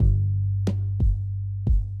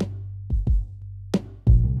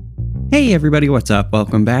Hey everybody, what's up?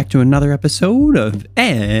 Welcome back to another episode of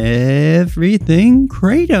Everything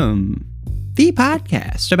Kratom, the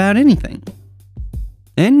podcast about anything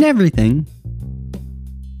and everything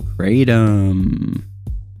Kratom.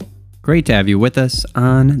 Great to have you with us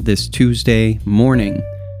on this Tuesday morning.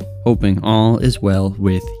 Hoping all is well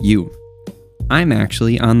with you. I'm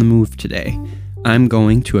actually on the move today. I'm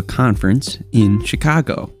going to a conference in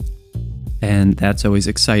Chicago, and that's always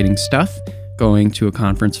exciting stuff. Going to a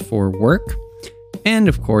conference for work, and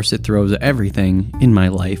of course it throws everything in my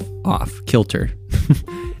life off kilter.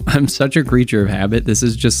 I'm such a creature of habit. This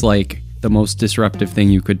is just like the most disruptive thing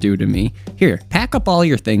you could do to me. Here, pack up all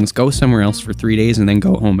your things, go somewhere else for 3 days, and then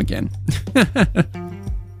go home again.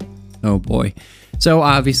 Oh boy. So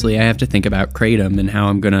obviously I have to think about Kratom and how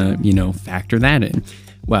I'm gonna, factor that in.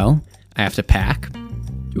 Well, I have to pack.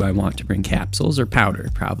 Do I want to bring capsules or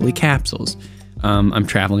powder? Probably capsules. I'm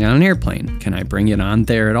traveling on an airplane. Can I bring it on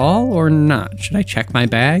there at all or not? Should I check my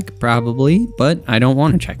bag? Probably, but I don't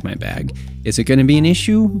want to check my bag. Is it going to be an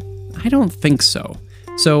issue? I don't think so.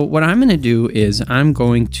 So what I'm going to do is I'm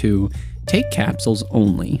going to take capsules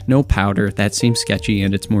only, no powder. That seems sketchy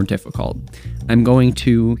and it's more difficult. I'm going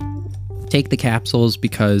to take the capsules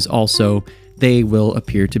because also they will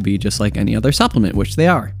appear to be just like any other supplement, which they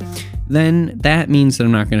are. Then that means that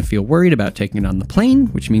I'm not going to feel worried about taking it on the plane,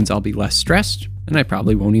 which means I'll be less stressed, and I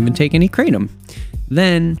probably won't even take any Kratom.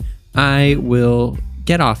 Then I will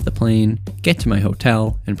get off the plane, get to my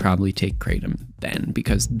hotel, and probably take Kratom then,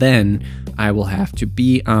 because then I will have to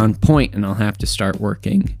be on point and I'll have to start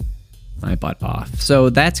working my butt off. So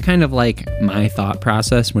that's kind of like my thought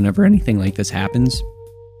process whenever anything like this happens.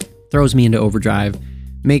 Throws me into overdrive,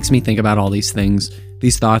 makes me think about all these things.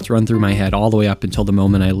 These thoughts run through my head all the way up until the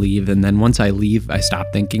moment I leave. And then once I leave, I stop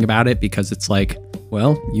thinking about it because it's like,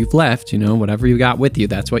 well, you've left, whatever you got with you,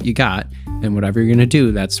 that's what you got. And whatever you're going to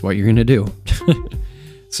do, that's what you're going to do.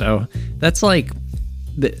 So that's like,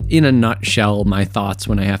 in a nutshell, my thoughts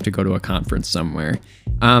when I have to go to a conference somewhere.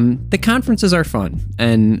 The conferences are fun,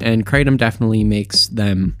 and Kratom definitely makes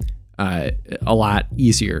them a lot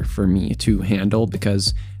easier for me to handle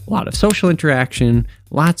because a lot of social interaction,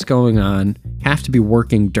 lots going on, have to be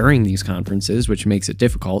working during these conferences, which makes it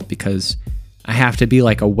difficult because I have to be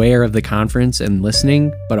like aware of the conference and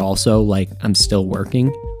listening, but also like I'm still working,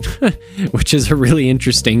 which is a really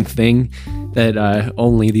interesting thing that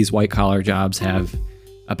only these white collar jobs have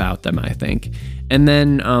about them, I think. And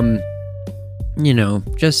then,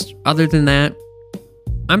 just other than that,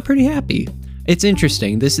 I'm pretty happy. It's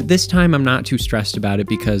interesting. This time I'm not too stressed about it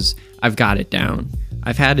because I've got it down.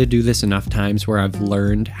 I've had to do this enough times where I've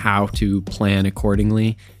learned how to plan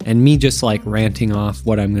accordingly, and me just like ranting off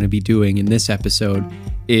what I'm going to be doing in this episode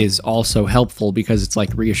is also helpful because it's like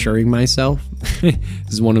reassuring myself. This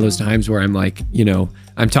is one of those times where I'm like,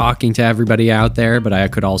 I'm talking to everybody out there, but I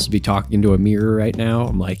could also be talking to a mirror right now.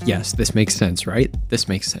 I'm like, yes, this makes sense, right? This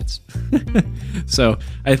makes sense. So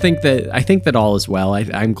I think that all is well.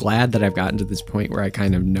 I'm glad that I've gotten to this point where I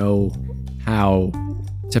kind of know how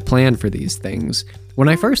to plan for these things. When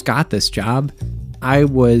I first got this job, I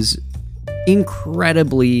was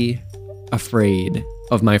incredibly afraid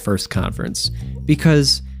of my first conference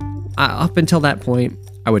because up until that point,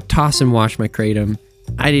 I would toss and wash my Kratom.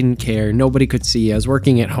 I didn't care. Nobody could see. I was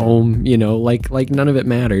working at home, like none of it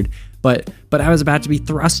mattered. But I was about to be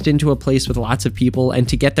thrust into a place with lots of people, and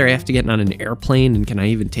to get there, I have to get on an airplane, and can I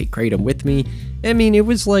even take Kratom with me? I mean, it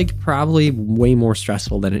was like probably way more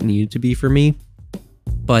stressful than it needed to be for me.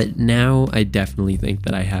 But now I definitely think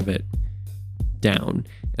that I have it down.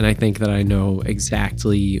 And I think that I know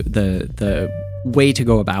exactly the way to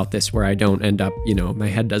go about this where I don't end up, my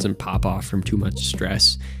head doesn't pop off from too much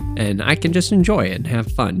stress. And I can just enjoy it and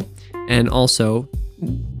have fun. And also,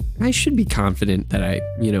 I should be confident that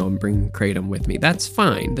I'm bringing Kratom with me. That's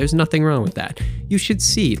fine. There's nothing wrong with that. You should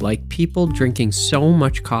see, people drinking so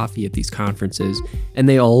much coffee at these conferences, and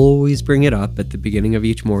they always bring it up at the beginning of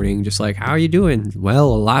each morning, just like, how are you doing? Well,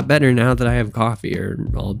 a lot better now that I have coffee, or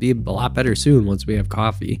I'll be a lot better soon once we have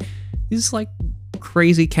coffee. These,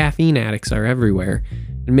 crazy caffeine addicts are everywhere.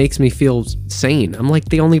 It makes me feel sane. I'm like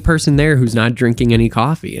the only person there who's not drinking any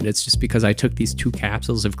coffee, and it's just because I took these 2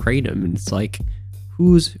 capsules of Kratom, and it's like,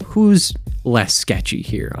 who's less sketchy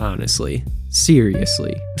here, honestly?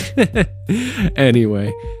 Seriously.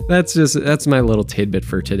 Anyway, that's my little tidbit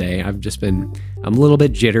for today. I'm a little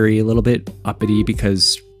bit jittery, a little bit uppity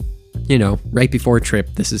because, right before a trip,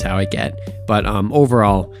 this is how I get. But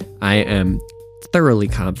overall, I am thoroughly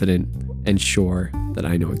confident and sure that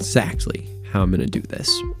I know exactly how I'm going to do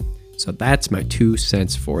this. So that's my 2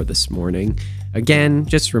 cents for this morning. Again,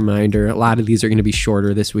 just a reminder, a lot of these are going to be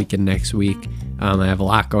shorter this week and next week. I have a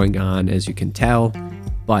lot going on, as you can tell,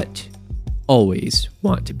 but always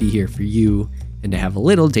want to be here for you and to have a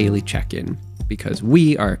little daily check-in, because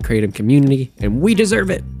we are a Kratom community and we deserve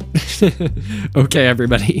it. Okay,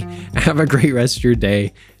 everybody, have a great rest of your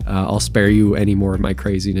day. I'll spare you any more of my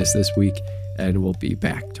craziness this week, and we'll be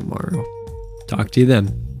back tomorrow. Talk to you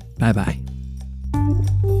then. Bye-bye.